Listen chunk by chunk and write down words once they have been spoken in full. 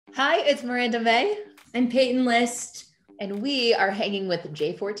Hi, it's Miranda May. I'm Peyton List. And we are hanging with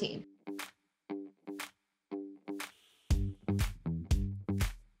J14.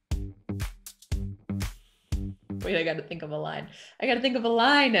 Wait, I gotta think of a line.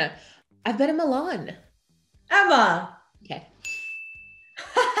 I've been in Milan. Emma. Okay.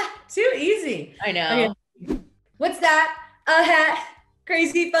 Too easy. I know. Okay. What's that? A hat.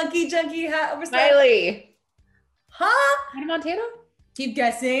 Crazy, funky, junky hat over Smiley. Huh? Hannah Montana? Keep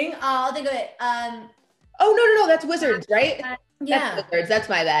guessing. I'll think of it. Oh, no. That's Wizards, right? Yeah. That's Wizards. That's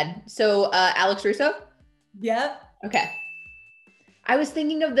my bad. So, Alex Russo? Yep. Okay. I was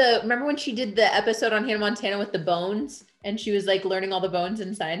thinking of remember when she did the episode on Hannah Montana with the bones and she was like learning all the bones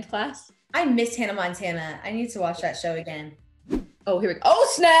in science class? I miss Hannah Montana. I need to watch that show again. Oh, here we go.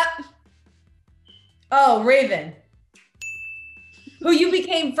 Oh, snap. Oh, Raven. Who you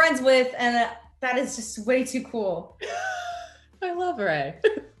became friends with, and that is just way too cool. I love Ray.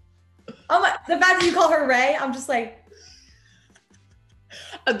 Oh my, the fact that you call her Ray, I'm just like.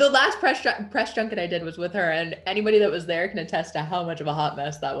 The last press junket I did was with her, and anybody that was there can attest to how much of a hot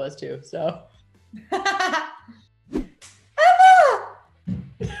mess that was too. So, Emma!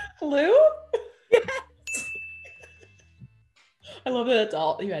 Lou? Yes. I love that. That's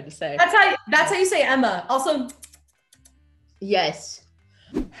all you had to say. That's how you say Emma. Also, yes,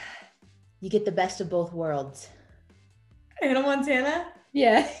 you get the best of both worlds. Hannah Montana.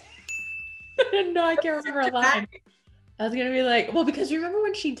 Yeah. No, I can't remember a line. I was gonna be like, well, because you remember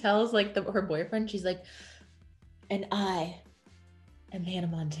when she tells like her boyfriend, she's like, and I am Hannah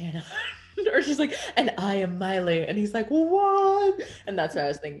Montana. Or she's like, and I am Miley. And he's like, what? And that's what I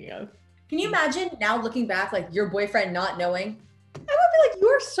was thinking of. Can you imagine now looking back, like your boyfriend not knowing? I would be like, you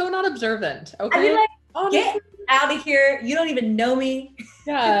are so not observant. Okay. I'd be like, honestly, get out of here. You don't even know me.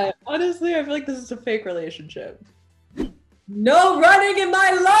 Yeah. Honestly, I feel like this is a fake relationship. No running in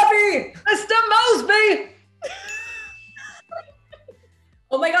my lobby. Mr. Mosby.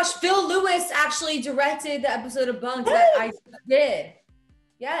 Oh my gosh, Phil Lewis actually directed the episode of BUNK'D that I did.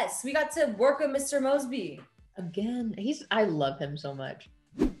 Yes, we got to work with Mr. Mosby. Again, I love him so much.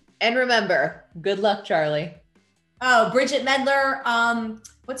 And remember, good luck, Charlie. Oh, Bridget Medler.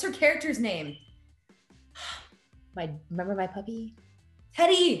 What's her character's name? Remember my puppy?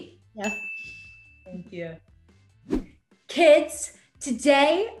 Teddy. Yeah. Thank you. Kids,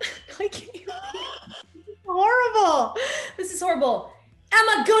 today, I can't even. This is horrible. This is horrible.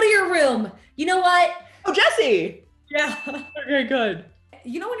 Emma, go to your room. You know what? Oh, Jessie. Yeah. Okay, good.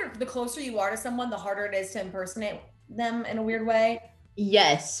 You know when the closer you are to someone, the harder it is to impersonate them in a weird way?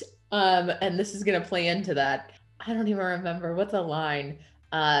 Yes. And this is gonna play into that. I don't even remember what's a line.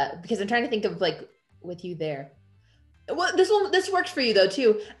 Because I'm trying to think of like with you there. Well, this works for you though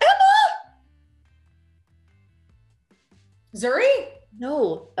too. Emma! Zuri?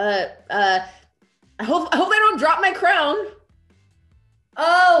 No. I hope I don't drop my crown.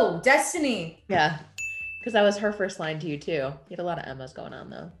 Oh, Destiny. Yeah. Because that was her first line to you too. You had a lot of Emmas going on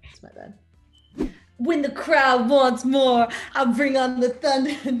though. That's my bad. When the crowd wants more, I'll bring on the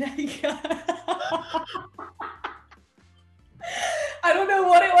thunder. I don't know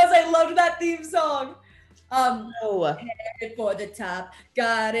what it was. I loved that theme song. Headed for the top,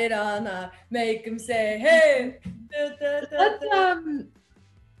 got it on. Make them say, "Hey." That's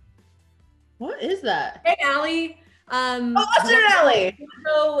what is that? Hey, Allie. Austin and Allie.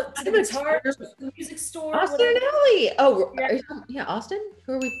 Go to the guitar, the music store. Austin and Allie. Oh, yeah, Austin.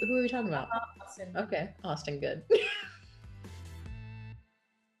 Who are we talking about? Austin. Okay, Austin. Good.